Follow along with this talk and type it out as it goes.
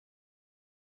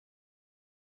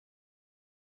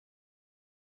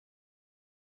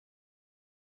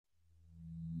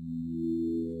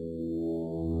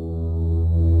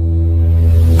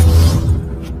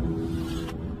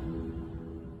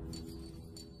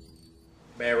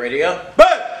Man, ready up?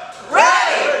 Bang!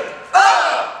 Ready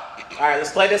up! Alright,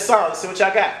 let's play this song. Let's see what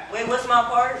y'all got. Wait, what's my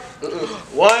part? 1,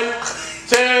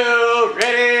 2,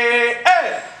 ready,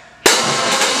 hey!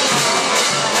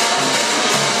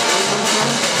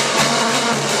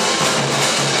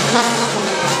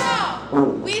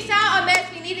 We sound a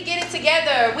mess. We need to get it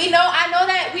together. I know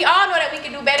that we all know that we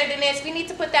can do better than this. We need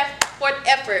to put that forth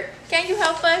effort. Can you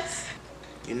help us?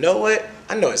 You know what?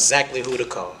 I know exactly who to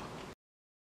call.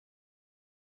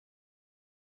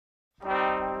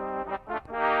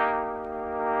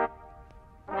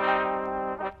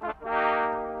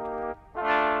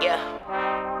 Yeah,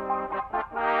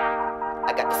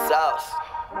 I got the sauce.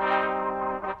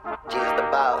 Jesus the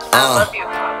boss.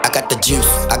 I got the juice,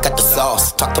 I got the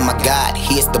sauce. Talk to my God,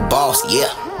 he is the boss, yeah.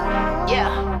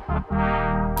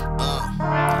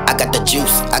 I got the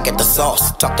juice, I got the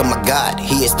sauce. Talk to my God,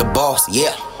 he is the boss,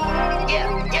 yeah.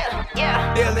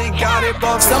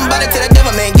 Somebody tell the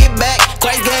devil, man, get back.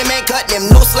 Christ game ain't cut them,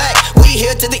 no slack. We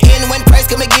here to the end, when Christ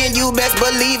come again, you best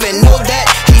believe and know that.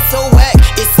 He's so whack,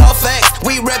 it's all facts.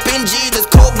 We reppin' Jesus,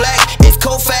 cold black, it's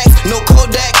cold facts, no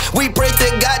Kodak. We pray to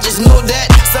God, just know that.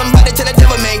 Somebody tell the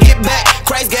devil, man, get back.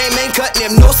 Christ game ain't cutting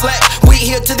him, no slack. We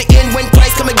here to the end, when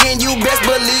Christ come again, you best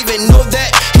believe and know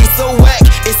that. He's so whack,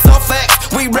 it's all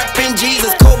facts. We reppin'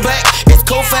 Jesus, cold black, it's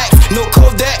cold facts, no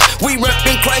Kodak. We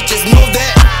reppin' Christ, just know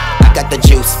that. I got the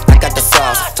juice, I got the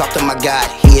sauce. Talk to my God,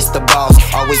 he is the boss.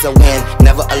 Always a win,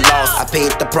 never a loss. I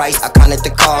paid the price, I counted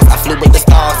the cost. I flew with the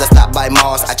stars, I stopped by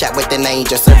Mars. I chat with an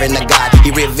angel, serving the God.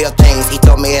 He revealed things, he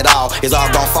told me it all. It's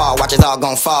all gon' fall, watch it's all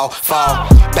gon' fall.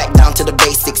 Back down to the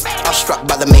basics, I'm struck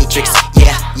by the matrix.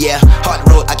 Yeah, hard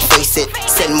road, I can face it.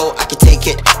 Send more, I can take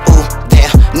it. Ooh, there,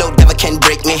 no devil can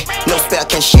break me. No spell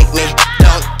can shake me.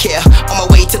 Don't care, on my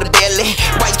way to the belly.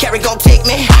 White carrot gon' take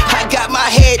me. I got my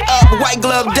head up, white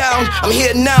glove down. I'm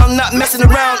here now, not messing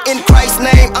around. In Christ's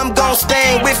name, I'm gon'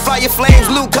 stain with fire flames.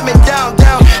 Luke coming down.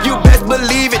 You best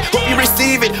believe it, hope you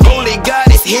receive it. Holy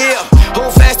God is here.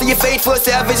 Hold fast to your faith for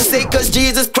salvation sake, cause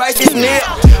Jesus Christ is near.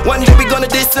 One day we gonna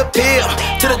disappear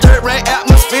to the dirt rain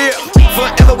atmosphere.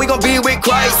 Forever we gon' be with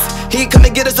Christ. He come to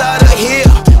get us out of here.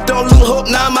 Don't lose hope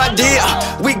now, my dear.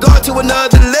 We going to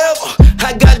another level.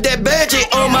 I got that badge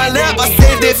on my lap. I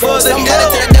saved it for the devil. Somebody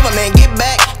tell the devil, man, get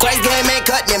back. Christ game ain't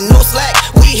cutting him, no slack.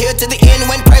 We here to the end,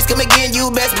 when Christ come again,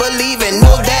 you best believe and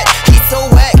know that. He's so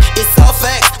whack, it's all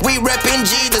facts. We reppin'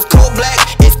 Jesus, cold black,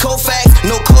 it's cold facts,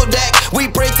 no Kodak. We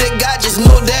pray to God, just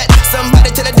know that.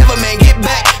 Somebody tell the devil, man, get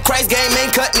back. Christ game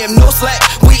ain't cutting him, no slack.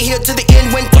 We here to the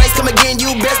end, when Christ come again, you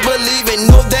best believe and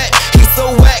know that. He's so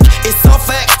whack, it's all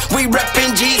facts. We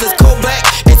reppin' Jesus, cold black,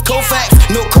 it's cold facts,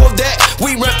 no Kodak.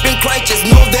 We reppin' Christ, just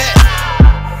know that.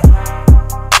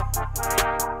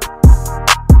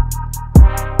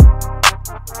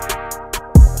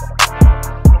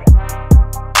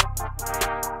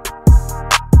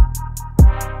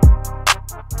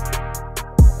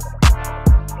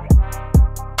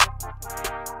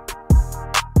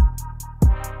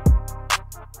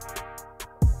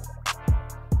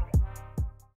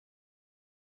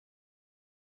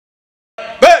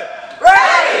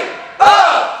 Ready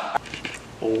up!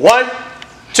 1,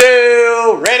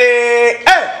 2, ready.